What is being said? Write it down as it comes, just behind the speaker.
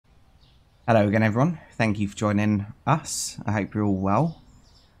Hello again, everyone. Thank you for joining us. I hope you're all well.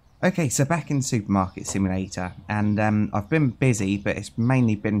 Okay, so back in Supermarket Simulator, and I've been busy, but it's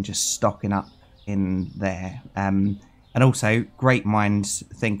mainly been just stocking up in there. And also, great minds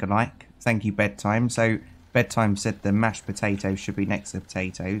think alike. Thank you, Bedtime. So, Bedtime said the mashed potatoes should be next to the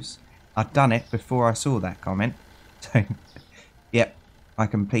potatoes. I'd done it before I saw that comment. So, yep, I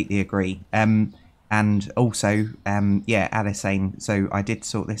completely agree. And also, yeah, Alice saying, so I did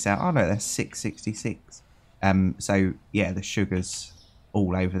sort this out. Oh no, that's 666. So yeah, the sugar's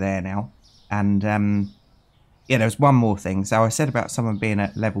all over there now. And yeah, there's one more thing. So I said about someone being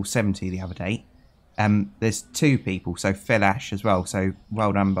at level 70 the other day. There's two people, so Phil Ash as well. So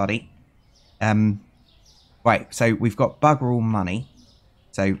well done, buddy. Right, so we've got bugger all money.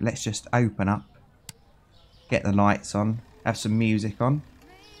 So let's just open up, get the lights on, have some music on.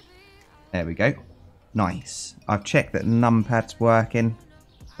 There we go. Nice. I've checked that the numpad's working.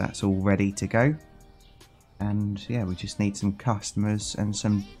 That's all ready to go. And yeah, we just need some customers and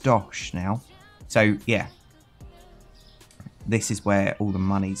some dosh now. So yeah, this is where all the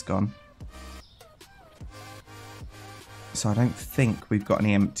money's gone. So I don't think we've got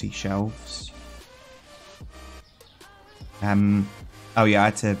any empty shelves. Oh yeah, I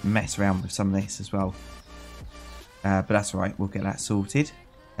had to mess around with some of this as well. But that's all right. We'll get that sorted.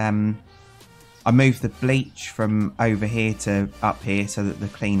 I moved the bleach from over here to up here so that the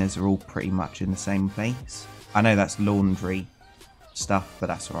cleaners are all pretty much in the same place. I know that's laundry stuff, but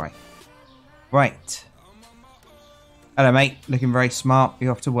that's alright. Right. Hello, mate. Looking very smart.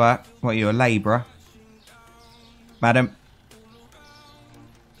 You off to work? What, are you a labourer? Madam?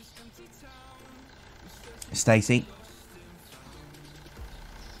 Stacey?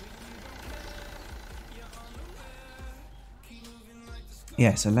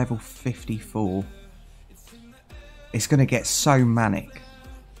 Yeah, so level 54. It's going to get so manic.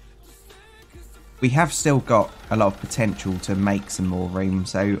 We have still got a lot of potential to make some more room.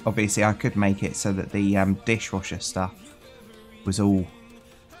 So obviously I could make it so that the dishwasher stuff was all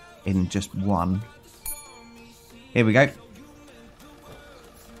in just one. Here we go.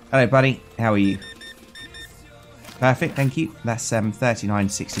 Hello, buddy. How are you? Perfect, thank you. That's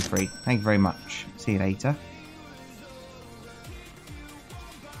 39.63. Thank you very much. See you later.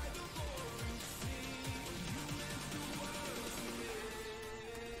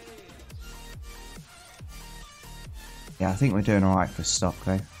 Yeah, I think we're doing alright for stock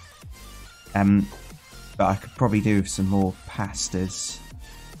though. But I could probably do with some more pastas.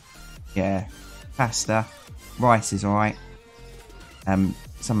 Yeah, pasta. Rice is alright. Some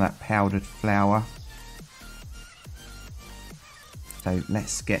of that powdered flour. So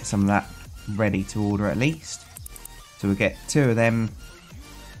let's get some of that ready to order at least. So we'll get two of them.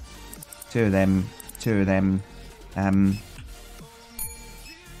 Two of them. Two of them. Oh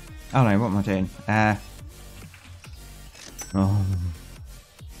no, what am I doing? Oh.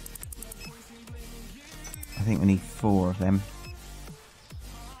 I think we need 4 of them.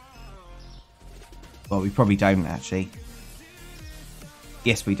 Well, we probably don't actually.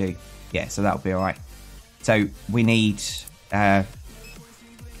 Yes, we do. Yeah, so that'll be alright. So we need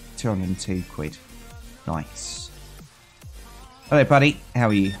 202 quid. Nice. Hello, buddy. How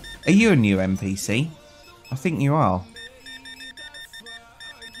are you? Are you a new NPC? I think you are.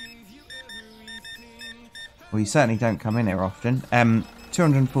 Well, you certainly don't come in here often.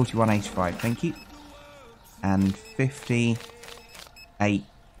 241.85, thank you. And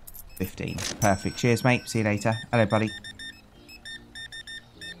 58.15. Perfect. Cheers, mate. See you later. Hello, buddy.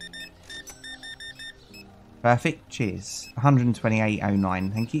 Perfect. Cheers.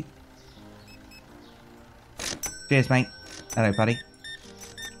 128.09, thank you. Cheers, mate. Hello, buddy.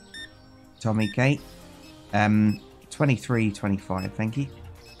 Tommy Kate. 23.25, thank you.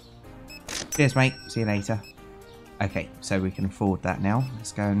 Cheers, mate. See you later. Okay, so we can afford that now.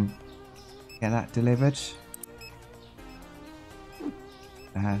 Let's go and get that delivered.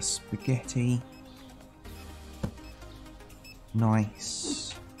 Spaghetti.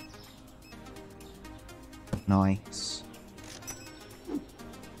 Nice. Nice.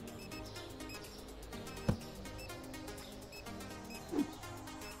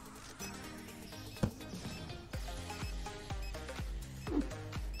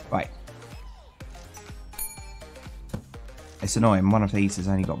 Right. It's annoying, one of these has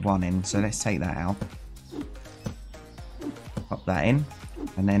only got 1 in, so let's take that out. Pop that in,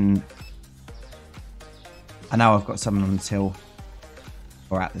 and then I know I've got someone on the till,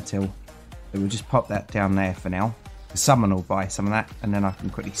 or at the till, so we'll just pop that down there for now. Someone will buy some of that, and then I can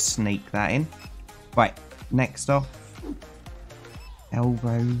quickly sneak that in. Right, next off,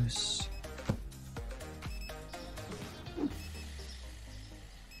 elbows.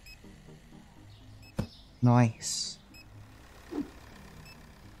 Nice.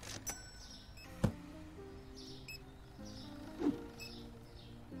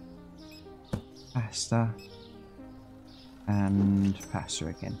 Pasta. And pasta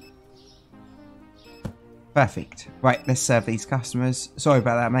again. Perfect. Right, let's serve these customers. Sorry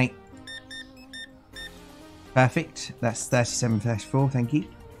about that, mate. Perfect. That's 37.34, thank you.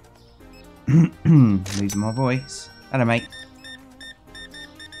 Losing my voice. Hello, mate.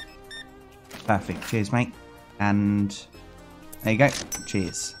 Perfect. Cheers, mate. And there you go.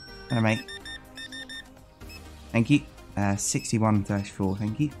 Cheers. Hello, mate. Thank you. 61.34,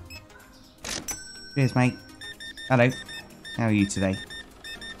 thank you. Cheers, mate. Hello. How are you today?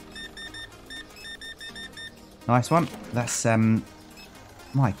 Nice one. That's,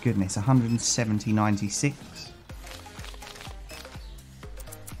 my goodness, 170.96.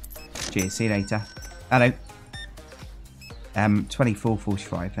 Cheers, see you later. Hello.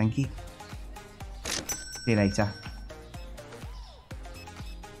 24.45, thank you. See you later.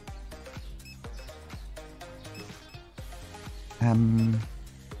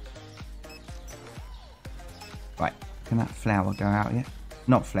 Right, can that flour go out yet?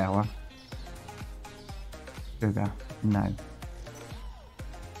 Not flour. Sugar. No.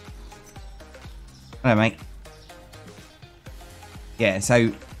 Hello, mate. Yeah,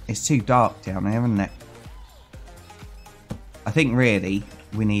 so it's too dark down there, isn't it? I think really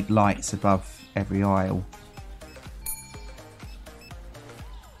we need lights above every aisle.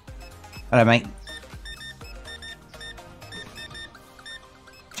 Hello, mate.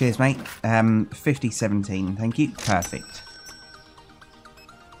 Cheers, mate. 50.17, thank you. Perfect.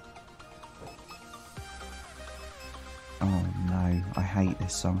 Oh no, I hate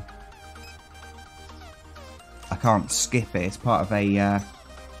this song. I can't skip it. It's part of a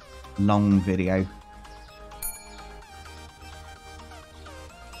long video.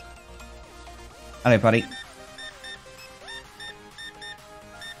 Hello, buddy.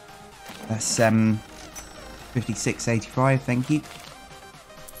 That's 56.85, thank you.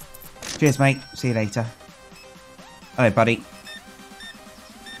 Cheers, mate. See you later. Hello, buddy.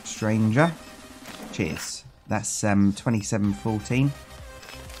 Stranger. Cheers. That's 27.14.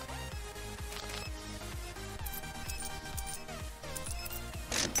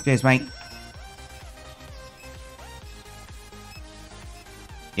 Cheers, mate.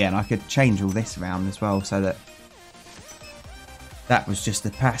 Yeah, and I could change all this around as well so that that was just the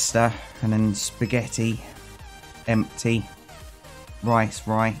pasta, and then spaghetti, empty, rice,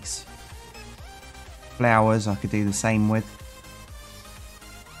 flowers I could do the same with.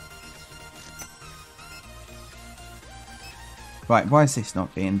 Right, why is this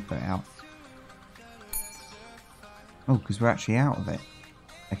not being put out? Oh, because we're actually out of it.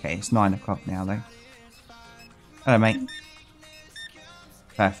 Okay, it's 9 o'clock now though. Hello, mate.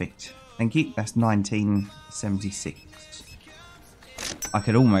 Perfect. Thank you. That's 1976. I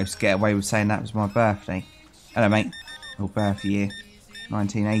could almost get away with saying that was my birthday. Hello, mate. Or birth year.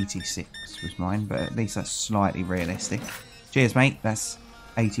 1986 was mine, but at least that's slightly realistic. Cheers, mate. That's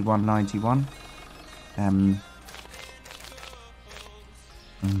 81.91.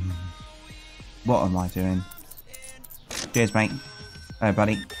 What am I doing? Cheers, mate. Hello,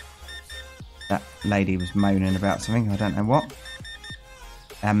 buddy. That lady was moaning about something. I don't know what.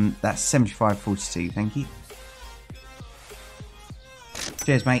 That's 75.42. Thank you.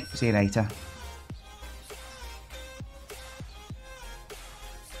 Cheers, mate. See you later.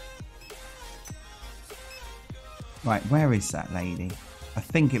 Right, where is that lady? I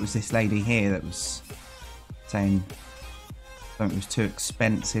think it was this lady here that was saying something was too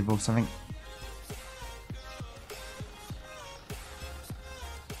expensive or something.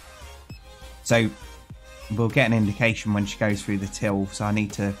 So we'll get an indication when she goes through the till, so I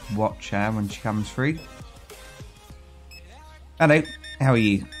need to watch her when she comes through. Hello, how are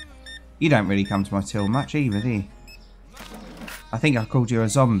you? You don't really come to my till much either, do you? I think I called you a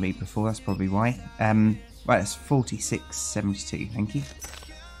zombie before, that's probably why. Right, that's 46.72, thank you.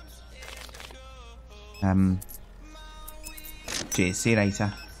 Cheers, see you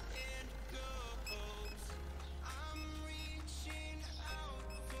later.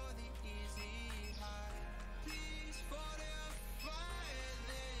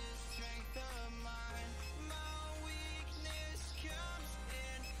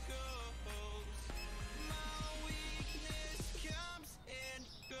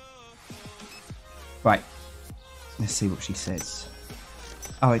 Right, let's see what she says.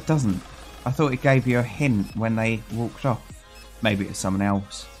 Oh, it doesn't. I thought it gave you a hint when they walked off. Maybe it was someone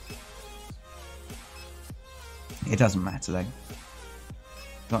else. It doesn't matter though.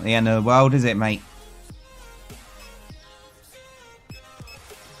 Not the end of the world, is it, mate?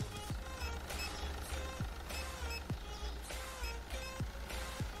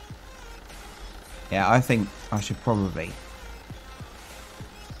 Yeah, I think I should probably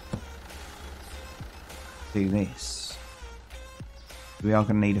do this. We are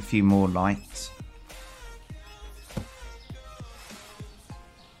going to need a few more lights.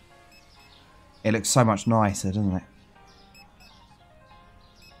 It looks so much nicer, doesn't it?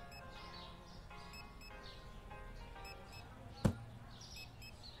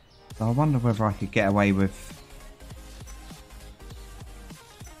 So I wonder whether I could get away with...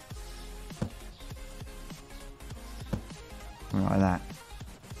 like that.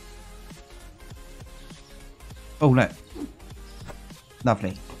 Oh, look.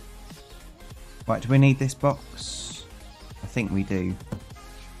 Lovely. Right, do we need this box? I think we do.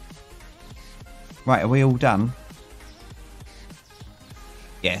 Right, are we all done?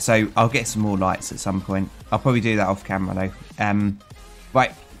 Yeah, so I'll get some more lights at some point. I'll probably do that off camera though.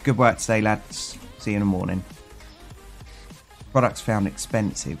 Right, good work today, lads. See you in the morning. Products found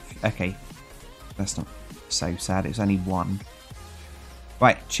expensive. Okay, that's not so sad. It was only one.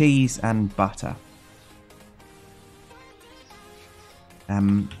 Right, cheese and butter.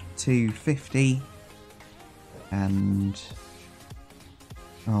 250 and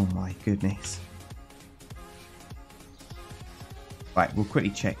oh my goodness. Right, we'll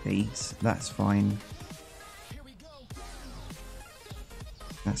quickly check these. That's fine.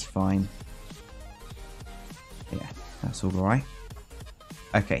 That's fine. Yeah, that's all right.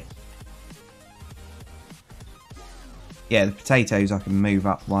 Okay. Yeah, the potatoes I can move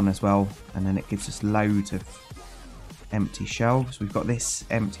up one as well, and then it gives us loads of empty shelves. We've got this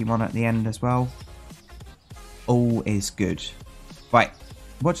empty one at the end as well. All is good. Right,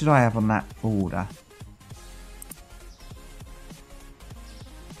 what did I have on that order?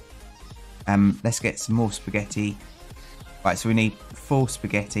 Let's get some more spaghetti. Right, so we need 4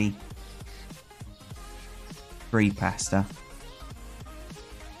 spaghetti, 3 pasta.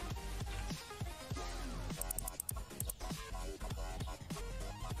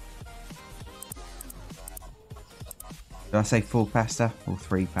 Did I say 4 pasta or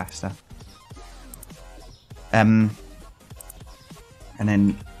 3 pasta? And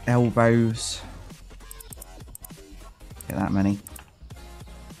then elbows. Get that many.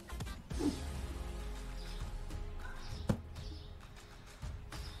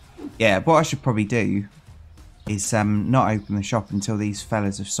 Yeah, what I should probably do is not open the shop until these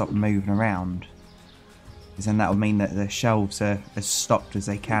fellas have stopped moving around. Because then that'll mean that the shelves are as stocked as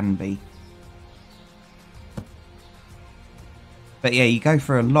they can be. But yeah, you go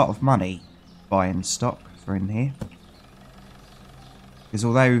for a lot of money buying stock for in here. Because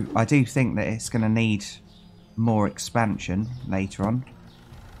although I do think that it's going to need more expansion later on,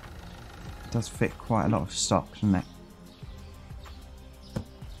 it does fit quite a lot of stock, doesn't it?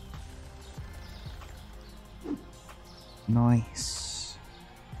 Nice.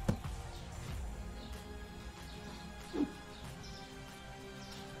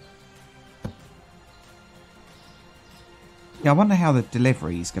 Yeah, I wonder how the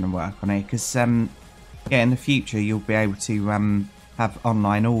delivery is going to work on it, because yeah, in the future you'll be able to have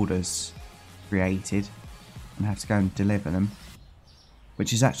online orders created and have to go and deliver them,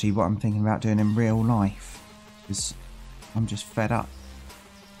 which is actually what I'm thinking about doing in real life, because I'm just fed up.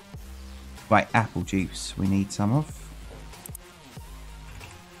 Right, apple juice we need some of.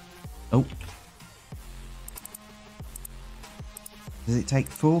 Oh. Does it take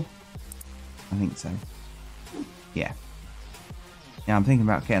 4? I think so. Yeah. Yeah, I'm thinking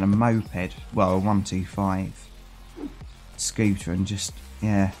about getting a moped. Well, a 125 scooter and just,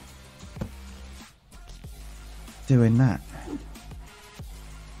 yeah, doing that.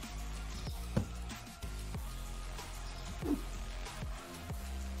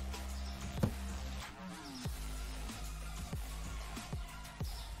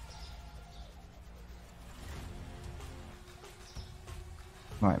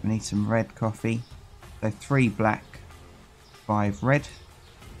 Right, we need some red coffee. So 3 black, 5 red.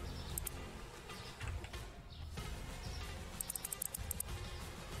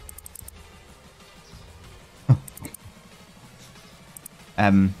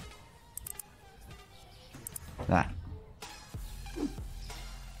 That.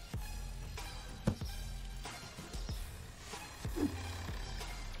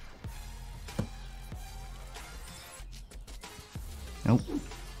 Nope.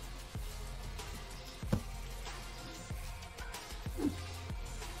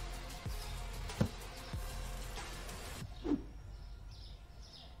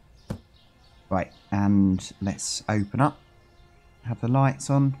 Right, and let's open up. Have the lights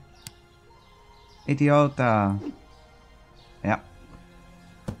on. Idiota. Yep.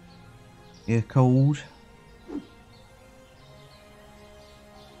 You're cold.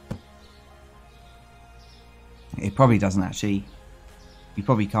 It probably doesn't actually. You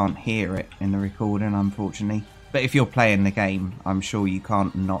probably can't hear it in the recording, unfortunately. But if you're playing the game, I'm sure you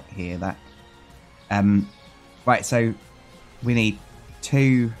can't not hear that. Right, so we need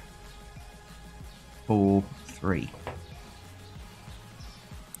 2, 4, 3.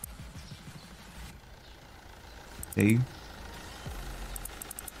 Two,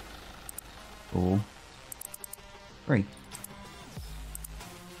 4, 3.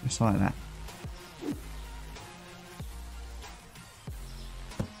 Just like that.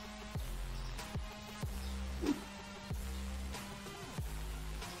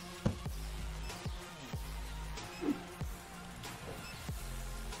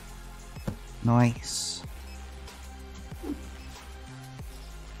 Nice.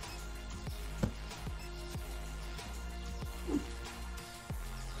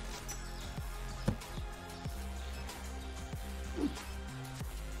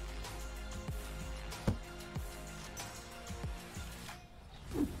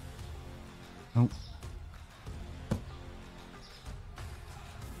 Oh.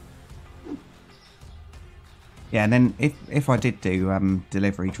 Yeah, and then if I did do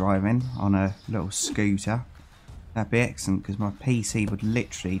delivery driving on a little scooter, that'd be excellent because my PC would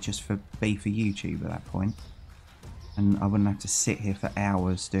literally just be for YouTube at that point, and I wouldn't have to sit here for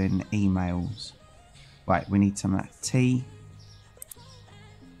hours doing emails. Right, we need some of that tea.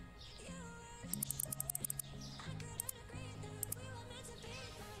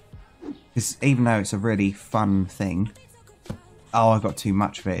 Because even though it's a really fun thing, oh, I got too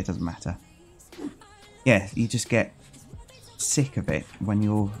much of it. It doesn't matter. Yeah, you just get sick of it when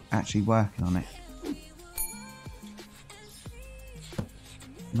you're actually working on it.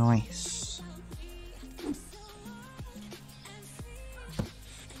 Nice.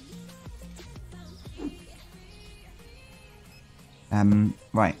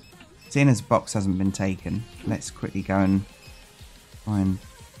 Right. Seeing as the box hasn't been taken, let's quickly go and try and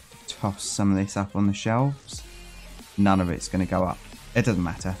toss some of this up on the shelves. None of it's going to go up. It doesn't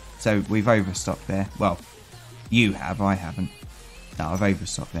matter. So we've overstocked there. Well, you have, I haven't. No, I've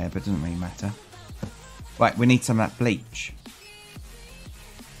overstocked there, but it doesn't really matter. Right, we need some of that bleach.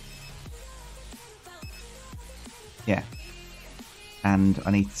 Yeah. And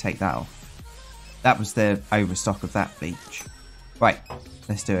I need to take that off. That was the overstock of that bleach. Right,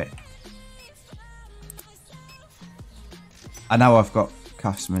 let's do it. I know I've got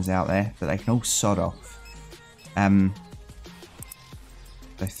customers out there, but they can all sod off.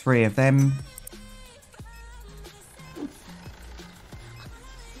 So 3 of them.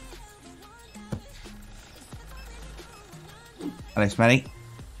 Hello, Smelly.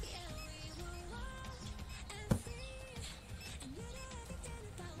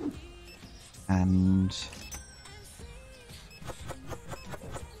 And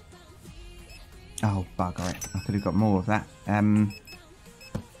oh, bugger it! I could have got more of that.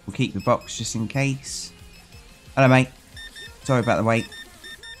 We'll keep the box just in case. Hello, mate. Sorry about the wait.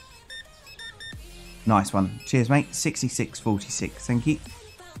 Nice one. Cheers, mate. 66.46. Thank you.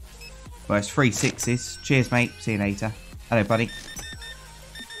 Well, it's 3 6s. Cheers, mate. See you later. Hello, buddy.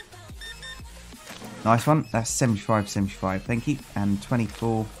 Nice one. That's 75.75. Thank you. And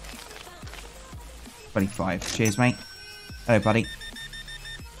 24.25. Cheers, mate. Hello, buddy.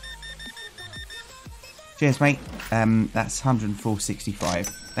 Cheers, mate. That's 104.65.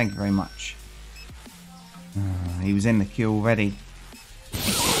 Thank you very much. He was in the queue already.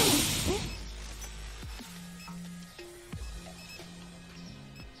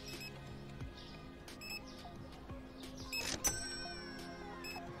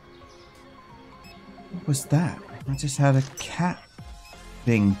 What was that? I just heard a cat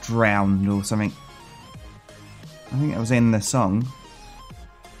being drowned or something. I think it was in the song.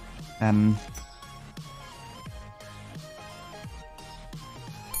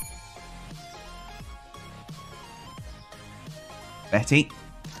 Betty.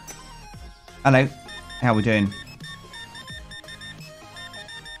 Hello. How we doing?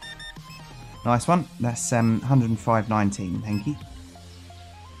 Nice one. That's 105.19. Thank you.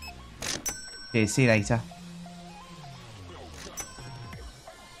 Cheers. See you later.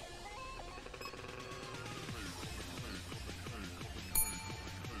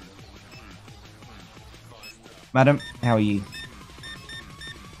 Madam, how are you?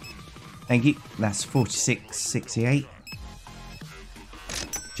 Thank you. That's 46.68.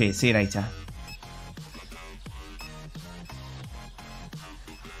 Cheers, see you later.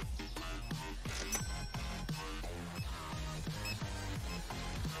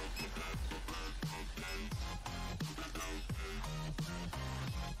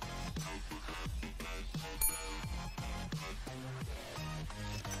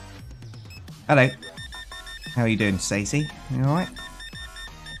 Hello. How are you doing, Stacey? You alright?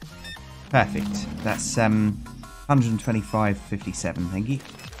 Perfect. That's 125.57, thank you.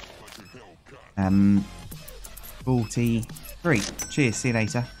 43. Cheers, see you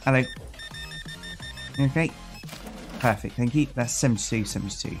later. Hello. Okay. Perfect, thank you. That's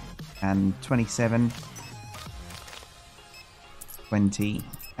 72.72. And 27.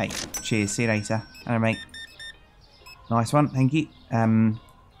 28. Cheers, see you later. Hello, mate. Nice one, thank you.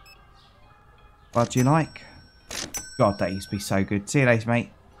 What do you like? God, that used to be so good. See you later, mate.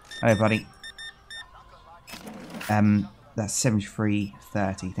 Hello, buddy. That's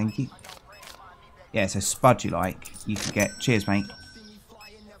 73.30, thank you. Yeah, so spud you like. You could get, cheers, mate.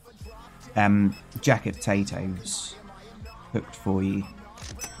 Jacket potatoes cooked for you.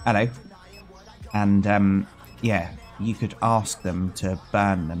 Hello. And, yeah, you could ask them to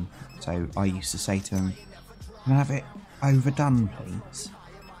burn them. So I used to say to them, can I have it overdone, please?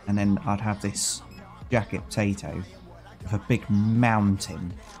 And then I'd have this jacket potato with a big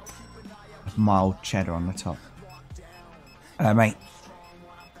mountain of mild cheddar on the top. Hello, mate.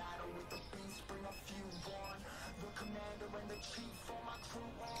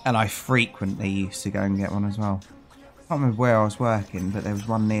 And I frequently used to go and get one as well. I can't remember where I was working, but there was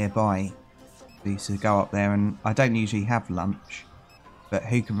one nearby. I used to go up there, and I don't usually have lunch, but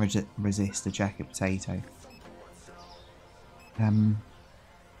who can resist a jacket potato?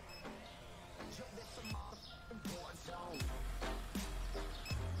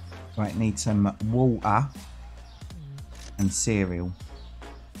 Right, need some water and cereal.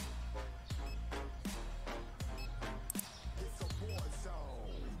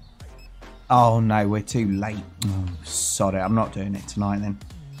 Oh no, we're too late. Oh, sorry, I'm not doing it tonight then.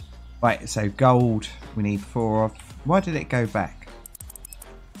 Right, so gold we need 4 of. Why did it go back?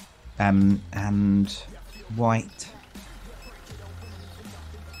 And white.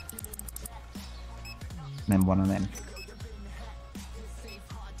 And then 1 of them.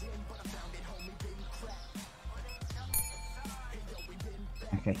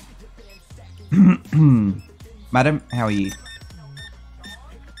 Okay. Madam, how are you?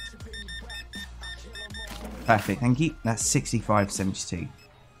 Perfect, thank you. That's 65.72.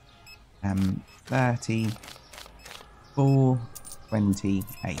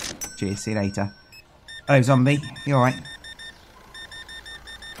 34.28. Cheers, see you later. Hello, zombie. You alright?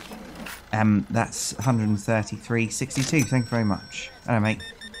 That's 133.62. Thank you very much. Hello, mate.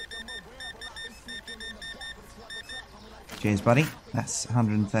 Cheers, buddy. That's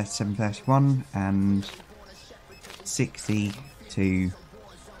 137.31 and 62.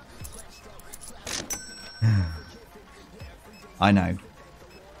 I know.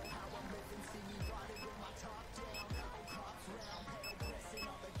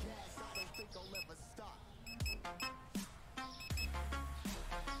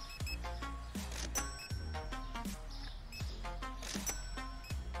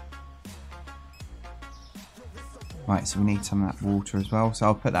 Right, so we need some of that water as well, so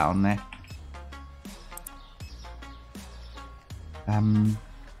I'll put that on there.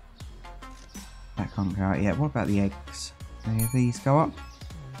 That can't go out yet. What about the eggs? Any of these go up?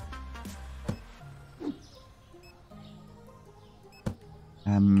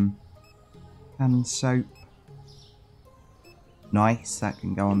 And soap. Nice, that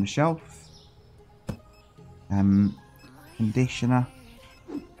can go on the shelf. Conditioner.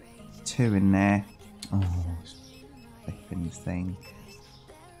 2 in there. Oh, flipping thing.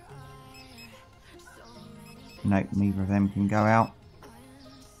 Nope, neither of them can go out.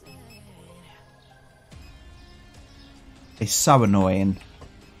 It's so annoying.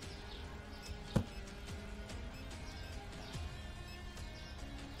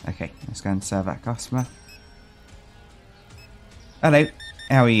 Okay, let's go and serve that customer. Hello,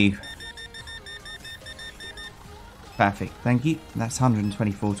 how are you? Perfect, thank you. That's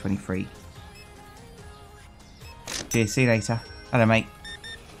 124.23. Cheers, see you later. Hello, mate.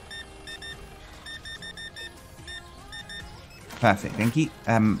 Perfect, thank you.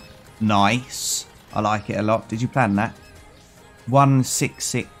 Nice. I like it a lot. Did you plan that?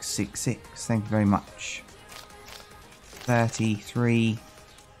 16666. Thank you very much. 33.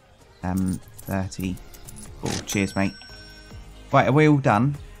 34. Cheers, mate. Right, are we all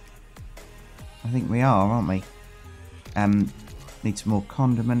done? I think we are, aren't we? Need some more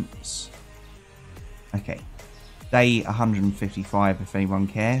condiments. Okay. Day 155, if anyone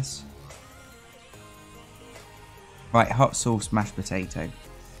cares. Right, hot sauce mashed potato.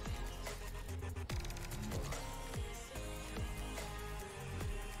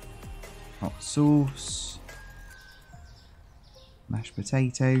 Hot sauce. Mashed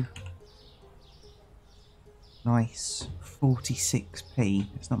potato. Nice. 46p.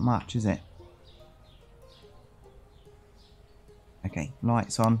 It's not much, is it? Okay,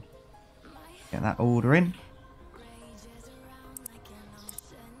 lights on. Get that order in.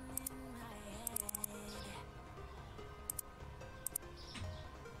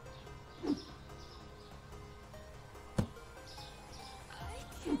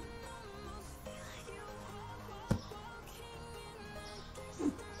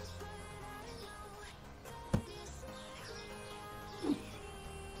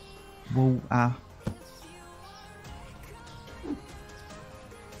 Water.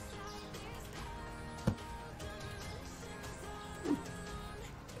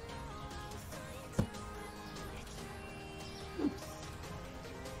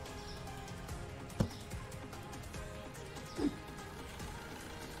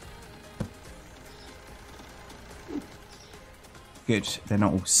 Good, they're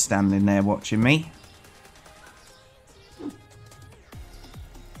not all standing there watching me.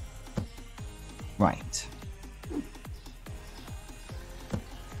 Right.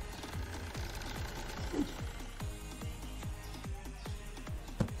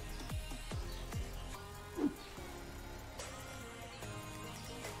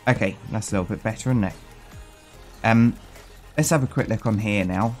 Okay, that's a little bit better, isn't it? Let's have a quick look on here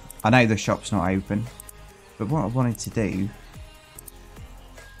now. I know the shop's not open, but what I wanted to do...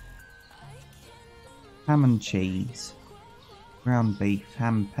 ham and cheese, ground beef,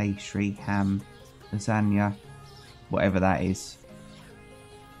 ham pastry, ham, lasagna, whatever that is,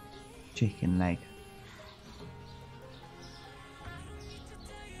 chicken leg.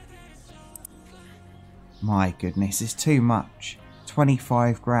 My goodness, it's too much.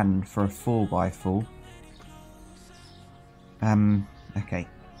 25 grand for a 4x4. Okay.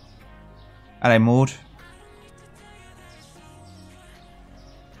 Hello, Maud.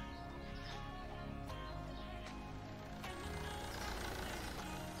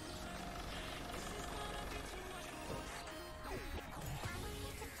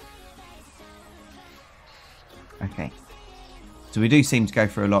 Okay. So we do seem to go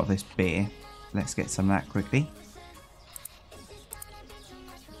through a lot of this beer. Let's get some of that quickly.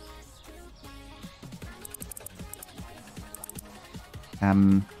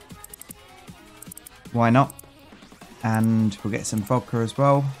 Why not? And we'll get some vodka as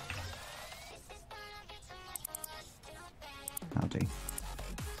well. That'll do.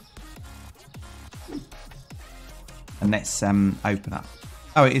 And let's open up.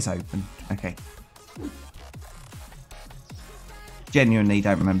 Oh, it is open. Okay. Genuinely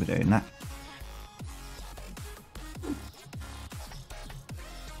don't remember doing that.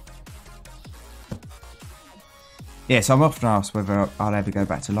 Yeah, so I'm often asked whether I'll ever go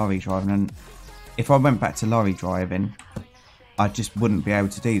back to lorry driving, and if I went back to lorry driving, I just wouldn't be able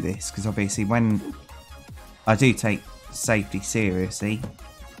to do this, because obviously when I do take safety seriously,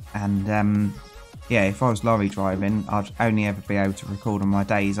 and yeah, if I was lorry driving, I'd only ever be able to record on my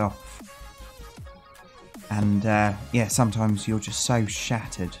days off. And yeah, sometimes you're just so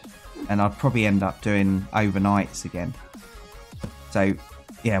shattered, and I'd probably end up doing overnights again. So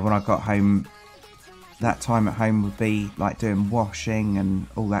yeah, when I got home, that time at home would be like doing washing and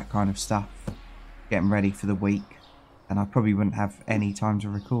all that kind of stuff, getting ready for the week, and I probably wouldn't have any time to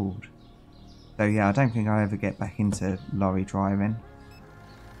record. So yeah, I don't think I'll ever get back into lorry driving.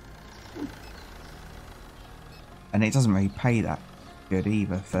 And it doesn't really pay that good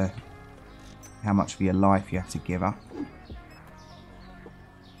either for how much of your life you have to give up.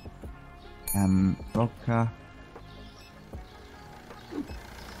 Vodka.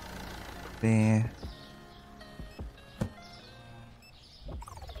 Beer.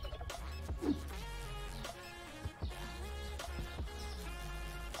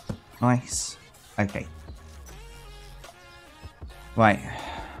 Nice. Okay. Right.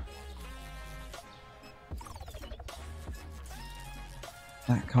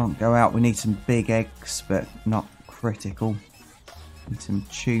 That can't go out. We need some big eggs, but not critical. Need some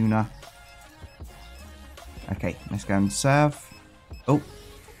tuna. Okay, let's go and serve. Oh,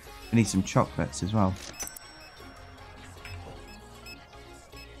 we need some chocolates as well.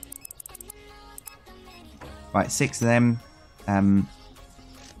 Right, 6 of them. And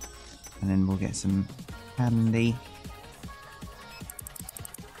then we'll get some candy.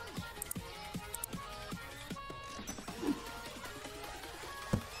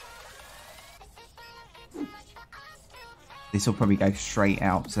 This will probably go straight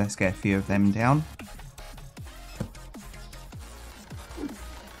out, so let's get a few of them down.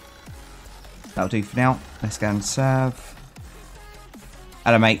 That'll do for now. Let's go and serve.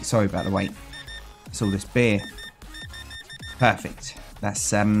 Hello, mate. Sorry about the wait. It's all this beer. Perfect. That's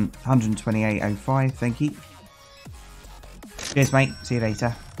 128.05. Thank you. Cheers, mate. See you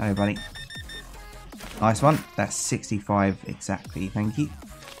later. Hello, buddy. Nice one. That's 65 exactly. Thank you.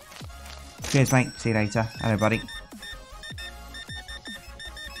 Cheers, mate. See you later. Hello, buddy.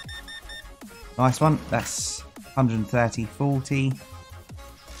 Nice one. That's 130, 40.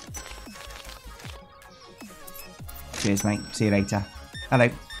 Cheers, mate. See you later. Hello.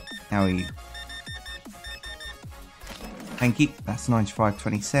 How are you? Thank you. That's 95,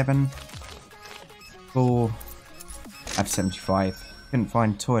 27. 4. Have 75. Couldn't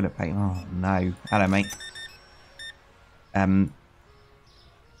find toilet paper. Oh, no. Hello, mate.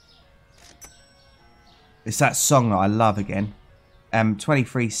 It's that song that I love again.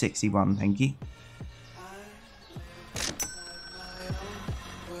 2361, thank you.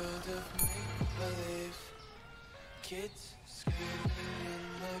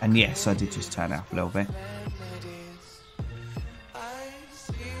 And yes, I did just turn it up a little bit.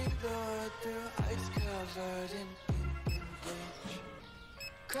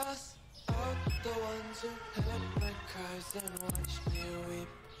 Cross out the ones who heard my cries and watched me weep.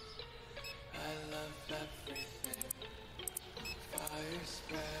 I love everything. Fire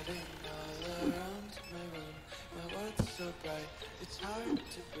spreading all around my room. My world's so bright, it's hard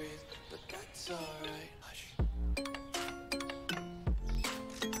to breathe, but that's alright. Hush.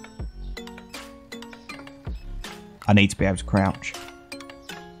 I need to be able to crouch.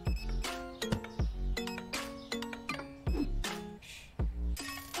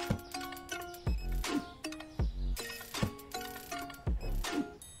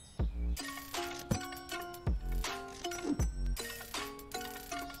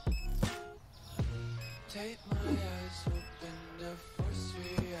 Take my eyes open to force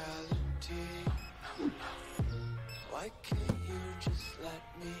reality. Why can't you just let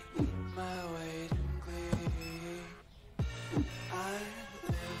me eat my weight in glee? I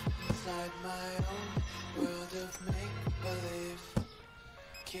live inside my own world of make-believe.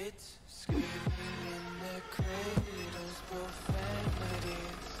 Kids screaming in their cradles,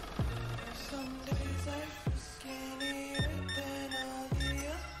 profanities. Some days I feel skinnier than all the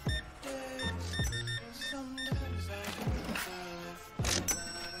other days. Sometimes I lift my body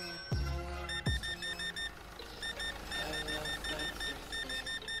I love everything.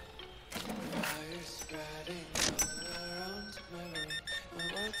 Fire spreading all around my room. My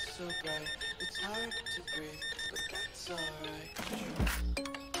world's so bright, it's hard to breathe, but that's alright.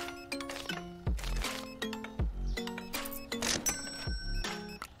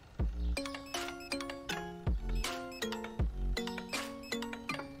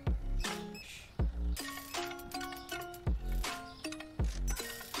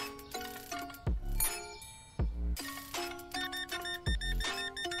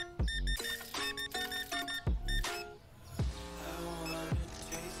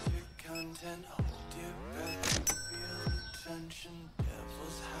 And hold your breath and feel the tension.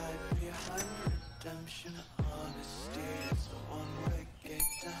 Devils hide behind redemption. Honesty is a one-way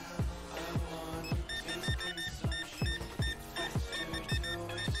gate to hell. I want to taste consumption. Get faster to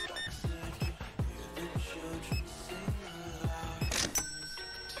waste oxygen. Hear the children sing aloud.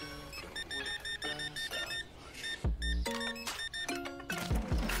 Music till the wind burns out.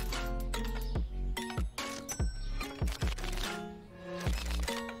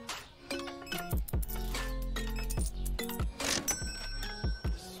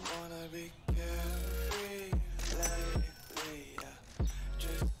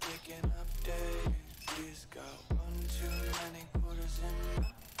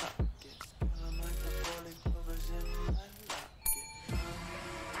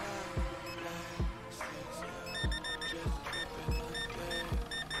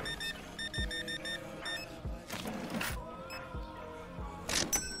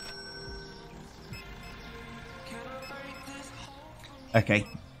 Okay,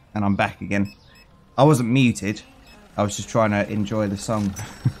 and I'm back again. I wasn't muted. I was just trying to enjoy the song.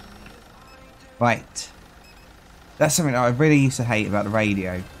 Right. That's something that I really used to hate about the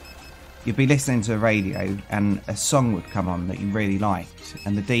radio. You'd be listening to the radio and a song would come on that you really liked,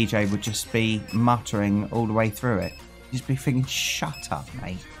 and the DJ would just be muttering all the way through it. You'd just be thinking, shut up,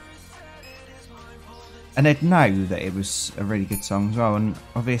 mate. And they'd know that it was a really good song as well, and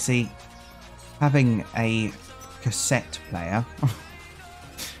obviously having a cassette player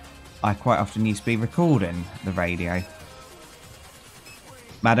I quite often used to be recording the radio.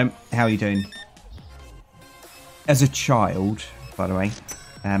 Madam, how are you doing? As a child, by the way.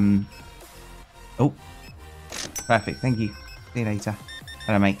 Oh, perfect. Thank you. See you later.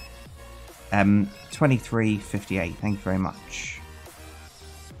 Hello, mate. 2358. Thank you very much.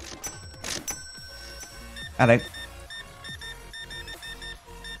 Hello.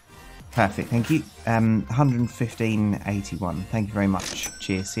 Perfect, thank you. 115.81. Thank you very much.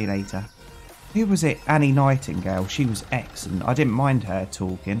 Cheers. See you later. Who was it? Annie Nightingale. She was excellent. I didn't mind her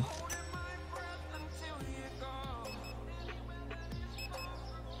talking.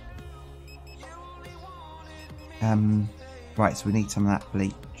 Right, so we need some of that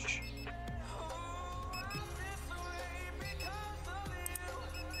bleach.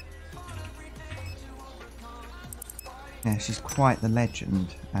 Yeah, she's quite the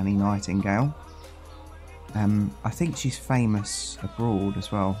legend, Annie Nightingale. I think she's famous abroad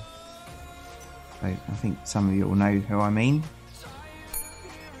as well. So I think some of you will know who I mean.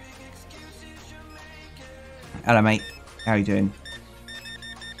 Hello, mate. How are you doing?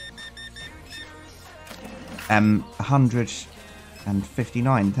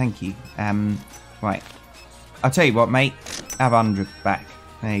 159, thank you. Right. I'll tell you what, mate. Have 100 back.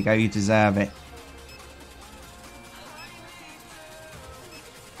 There you go, you deserve it.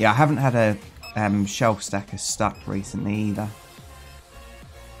 Yeah, I haven't had a shelf stacker stuck recently either.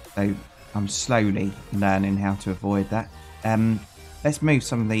 So I'm slowly learning how to avoid that. Let's move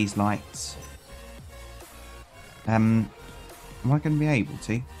some of these lights. Am I going to be able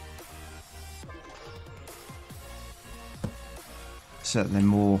to? So they're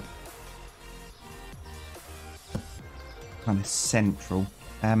more kind of central.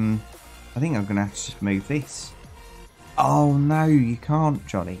 I think I'm going to have to just move this. Oh no, you can't,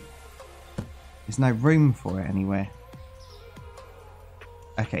 Jolly. There's no room for it anywhere.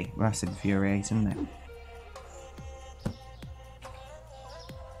 Okay, well, that's infuriating, isn't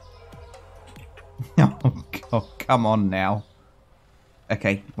it? Oh god, come on now.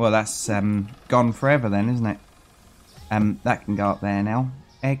 Okay, well that's gone forever then, isn't it? That can go up there now.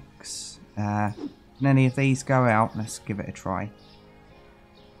 Eggs. Can any of these go out? Let's give it a try.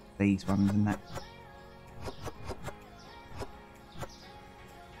 These ones and that.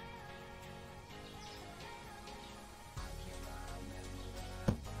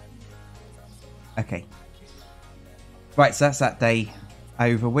 Okay. Right, so that's that day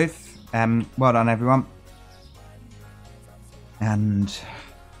over with. Well done, everyone. And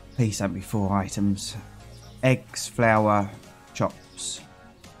please don't be 4 items. Eggs, flour, chops.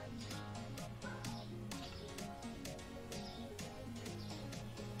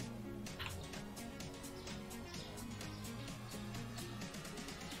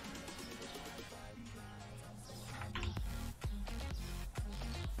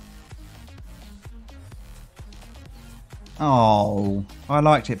 Oh, I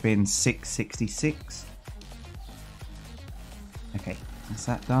liked it being 666. Okay, that's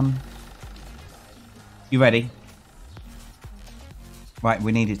that done. You ready? Right,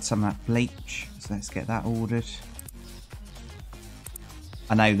 we needed some of that bleach, so let's get that ordered.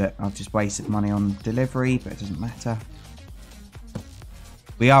 I know that I've just wasted money on delivery, but it doesn't matter.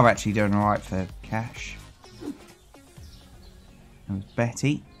 We are actually doing alright for cash. That was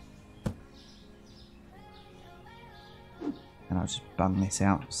Betty. And I'll just bung this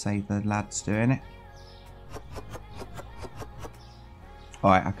out, save the lads doing it.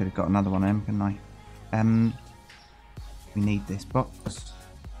 Alright, I could have got another one in, couldn't I? We need this box.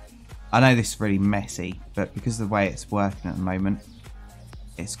 I know this is really messy, but because of the way it's working at the moment,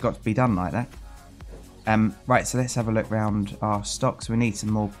 it's got to be done like that. Right, so let's have a look around our stocks. We need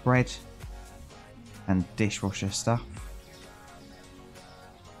some more bread and dishwasher stuff.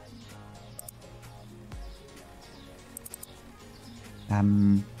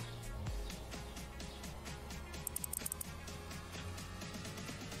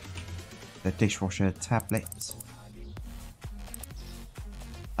 The dishwasher tablets.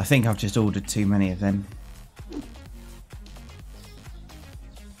 I think I've just ordered too many of them.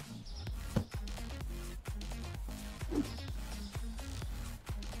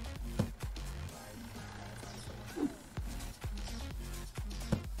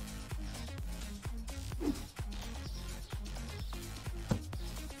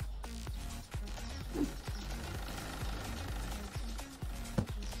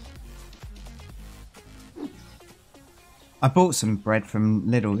 I bought some bread from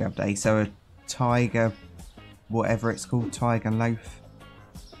Lidl the other day, so a tiger, whatever it's called, tiger loaf.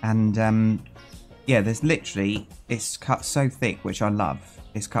 And yeah, there's literally, it's cut so thick, which I love.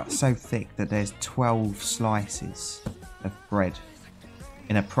 It's cut so thick that there's 12 slices of bread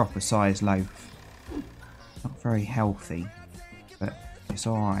in a proper sized loaf. Not very healthy, but it's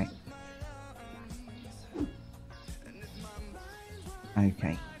alright.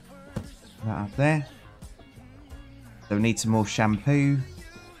 Okay, that up there. So we need some more shampoo.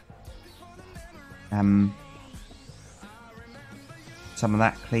 Some of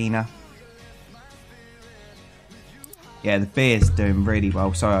that cleaner. Yeah, the beer's doing really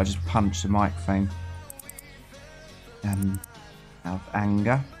well. Sorry, I just punched the microphone. Out of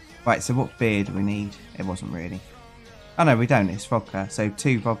anger. Right, so what beer do we need? It wasn't really. Oh no, we don't. It's vodka. So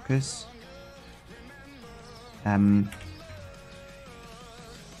 2 vodkas. And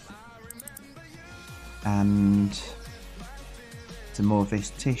some more of this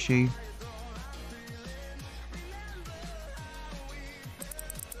tissue.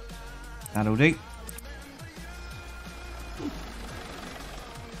 That'll do.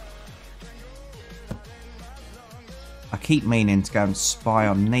 I keep meaning to go and spy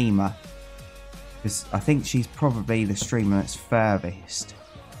on Nima, because I think she's probably the streamer that's furthest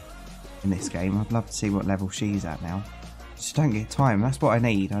in this game. I'd love to see what level she's at now. Just don't get time. That's what I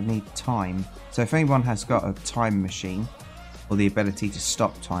need. I need time. So if anyone has got a time machine or the ability to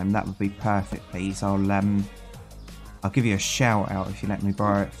stop time, that would be perfect, please. I'll give you a shout out if you let me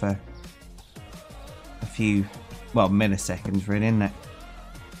borrow it for a few, well, milliseconds really, isn't it?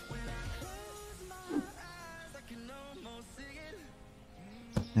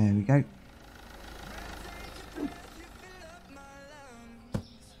 There we go.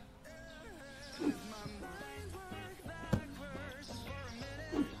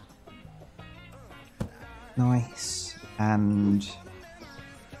 Nice. And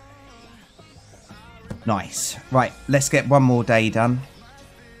nice. Right, let's get one more day done.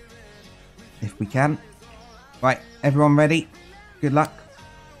 If we can. Right, everyone ready? Good luck.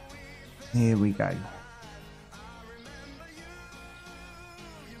 Here we go.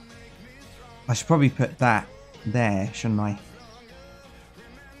 I should probably put that there, shouldn't I?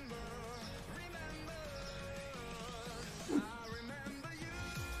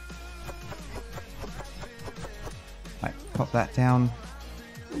 Right, pop that down.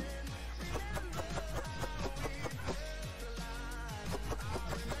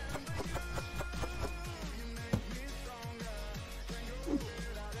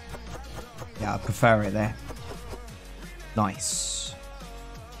 Yeah, I prefer it there. Nice.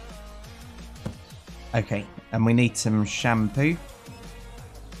 Okay, and we need some shampoo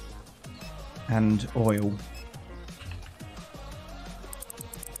and oil.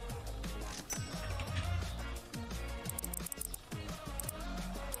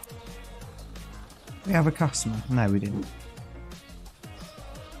 We have a customer? No, we didn't.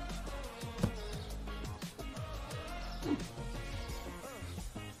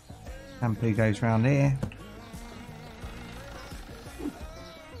 Shampoo goes round here.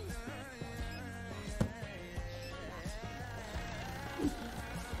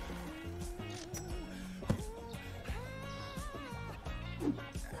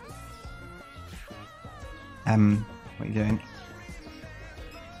 What are you doing?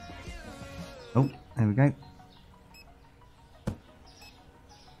 Oh, there we go.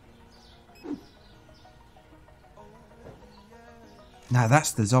 No,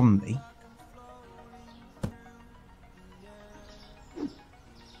 that's the zombie.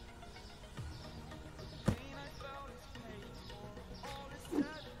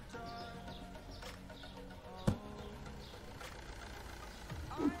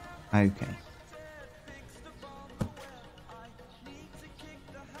 Okay.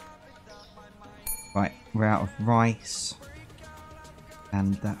 Right, we're out of rice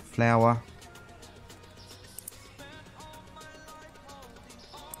and that flour.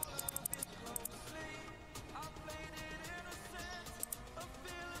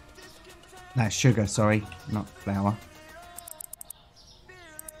 No, sugar, sorry, not flour.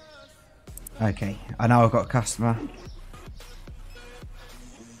 Okay, I know I've got a customer.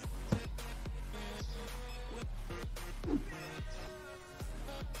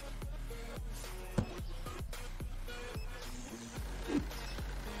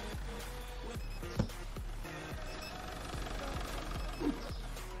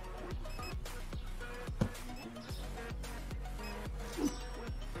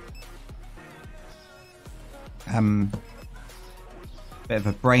 Bit of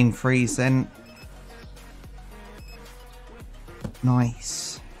a brain freeze then.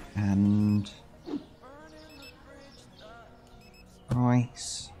 Nice. And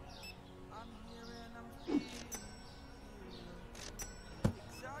rice.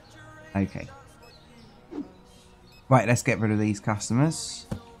 Okay. Right, let's get rid of these customers.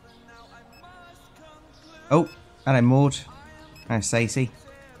 Oh, hello Maud. Hello Stacey.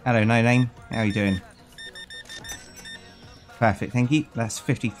 Hello No Name. How are you doing? Perfect, thank you. That's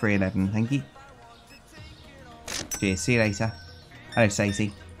 53.11, thank you. Cheers, see you later. Hello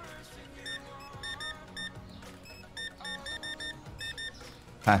Stacey.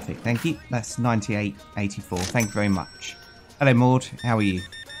 Perfect, thank you. That's 98.84, thank you very much. Hello Maud, how are you?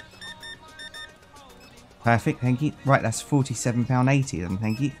 Perfect, thank you. Right, that's £47.80 then,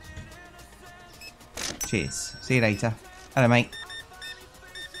 thank you. Cheers, see you later. Hello mate.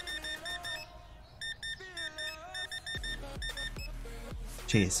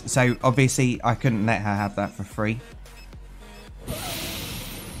 cheers. So obviously I couldn't let her have that for free.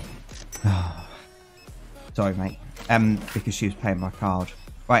 Sorry, mate. Because she was paying my card.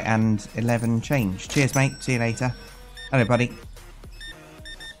 Right, and 11 change. Cheers, mate. See you later. Hello, buddy.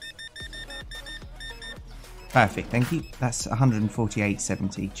 Perfect, thank you. That's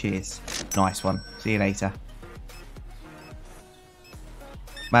 148.70. Cheers. Nice one. See you later.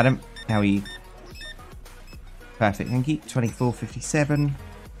 Madam, how are you? Perfect, thank you. 24.57.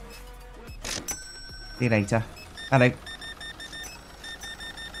 See you later. Hello.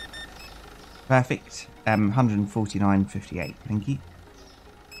 Perfect. 149.58. Thank you.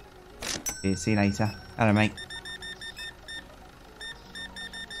 Cheers. See you later. Hello, mate.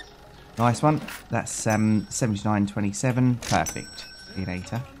 Nice one. That's 79.27. Perfect. See you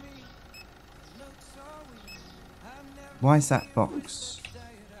later. Why is that box?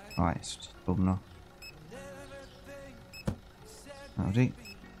 Alright, it's just falling off. That'll do.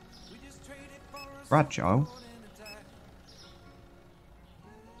 Fragile.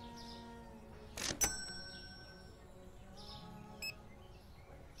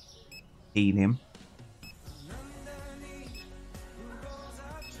 Helium.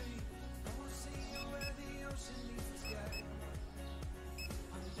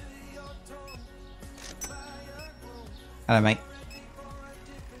 Hello, mate.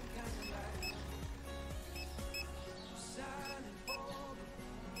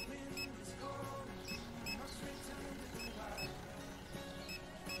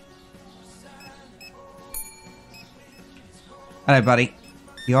 Hello, buddy.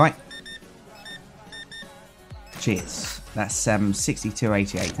 You alright? Cheers. That's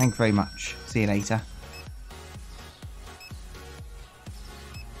 62.88. Thank you very much. See you later.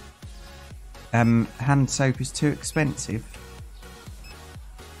 Hand soap is too expensive.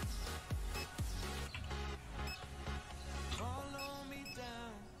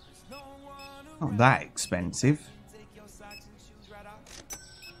 Not that expensive.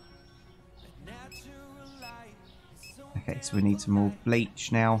 Okay, so we need some more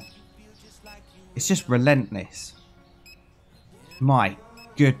bleach now. It's just relentless. My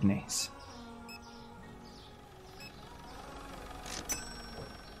goodness.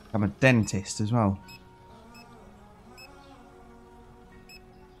 I'm a dentist as well.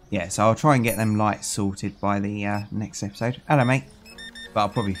 Yeah, so I'll try and get them lights sorted by the next episode. Hello, mate. But I'll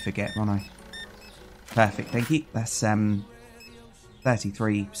probably forget, won't I? Perfect, thank you. That's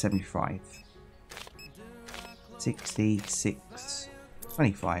 33.75.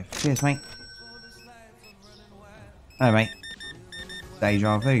 66.25. Cheers, mate. Hello, mate.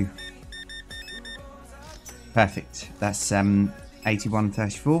 Deja vu. Perfect. That's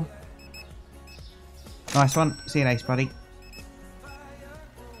 81.34. Nice one. See you later, buddy.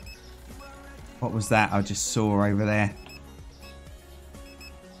 What was that I just saw over there?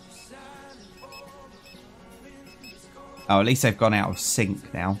 Oh, at least they've gone out of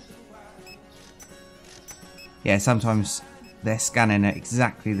sync now. Yeah, sometimes they're scanning at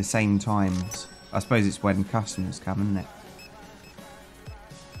exactly the same times. I suppose it's when customers come, isn't it?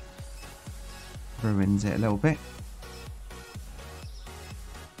 Ruins it a little bit.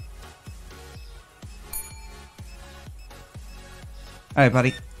 Oh,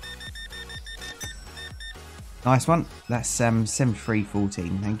 buddy. Nice one. That's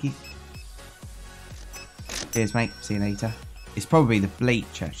 73.14. Thank you. Cheers, mate. See you later. It's probably the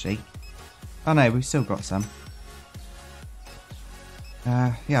bleach, actually. Oh, no, we've still got some.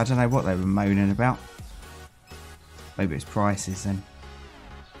 Yeah, I don't know what they were moaning about. Maybe it's prices then.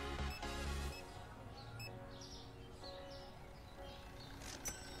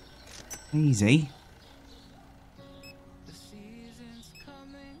 Easy.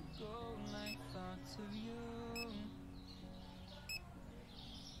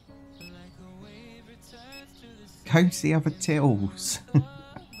 Go to the other tills.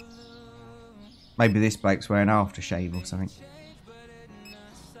 Maybe this bloke's wearing aftershave or something.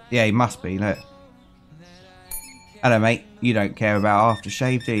 Yeah, he must be, look. Hello, mate. You don't care about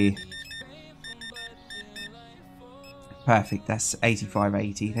aftershave, do you? Perfect. That's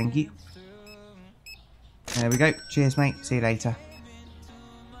 85.80. Thank you. There we go. Cheers, mate. See you later.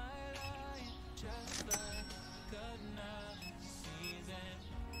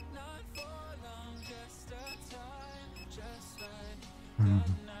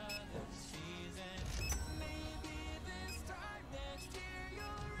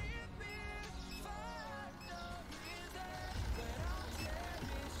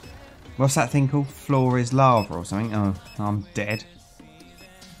 What's that thing called? Floor is lava or something? Oh, I'm dead.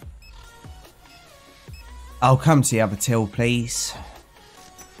 I'll come to the other till, please.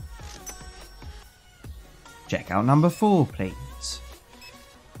 Check out number 4, please.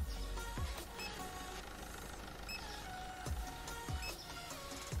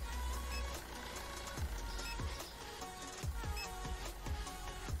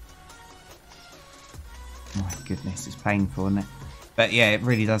 my goodness, it's painful, isn't it? But yeah, it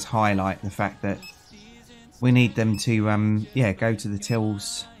really does highlight the fact that we need them to, yeah, go to the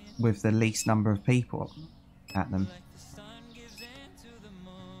tills with the least number of people at them.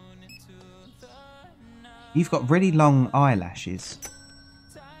 You've got really long eyelashes.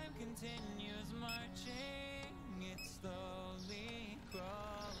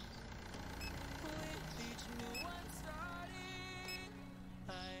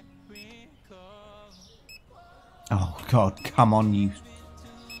 Oh God, come on, you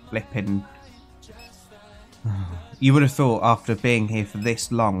flipping... You would have thought after being here for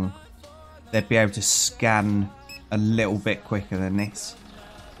this long, they'd be able to scan a little bit quicker than this.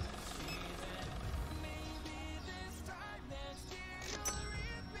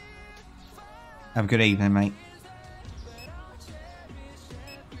 Have a good evening, mate.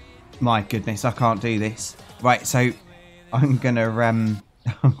 My goodness, I can't do this. Right, so I'm gonna I'm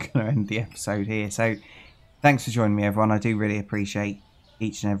gonna end the episode here. So thanks for joining me, everyone. I do really appreciate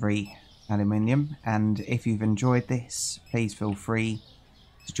each and every aluminium, and if you've enjoyed this, please feel free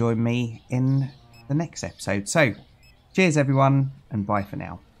to join me in the next episode. So cheers, everyone, and bye for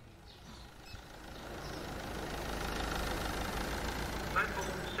now. Platform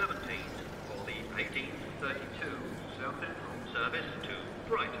 17 for the 1832 South Central service to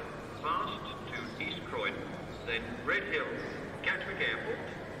Brighton, fast to East Croydon, then Red Hill, Gatwick Airport,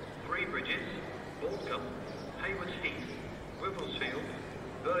 Three Bridges, Morecambe, Haywards Heath, Wivelsfield,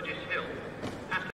 Burgess Hill,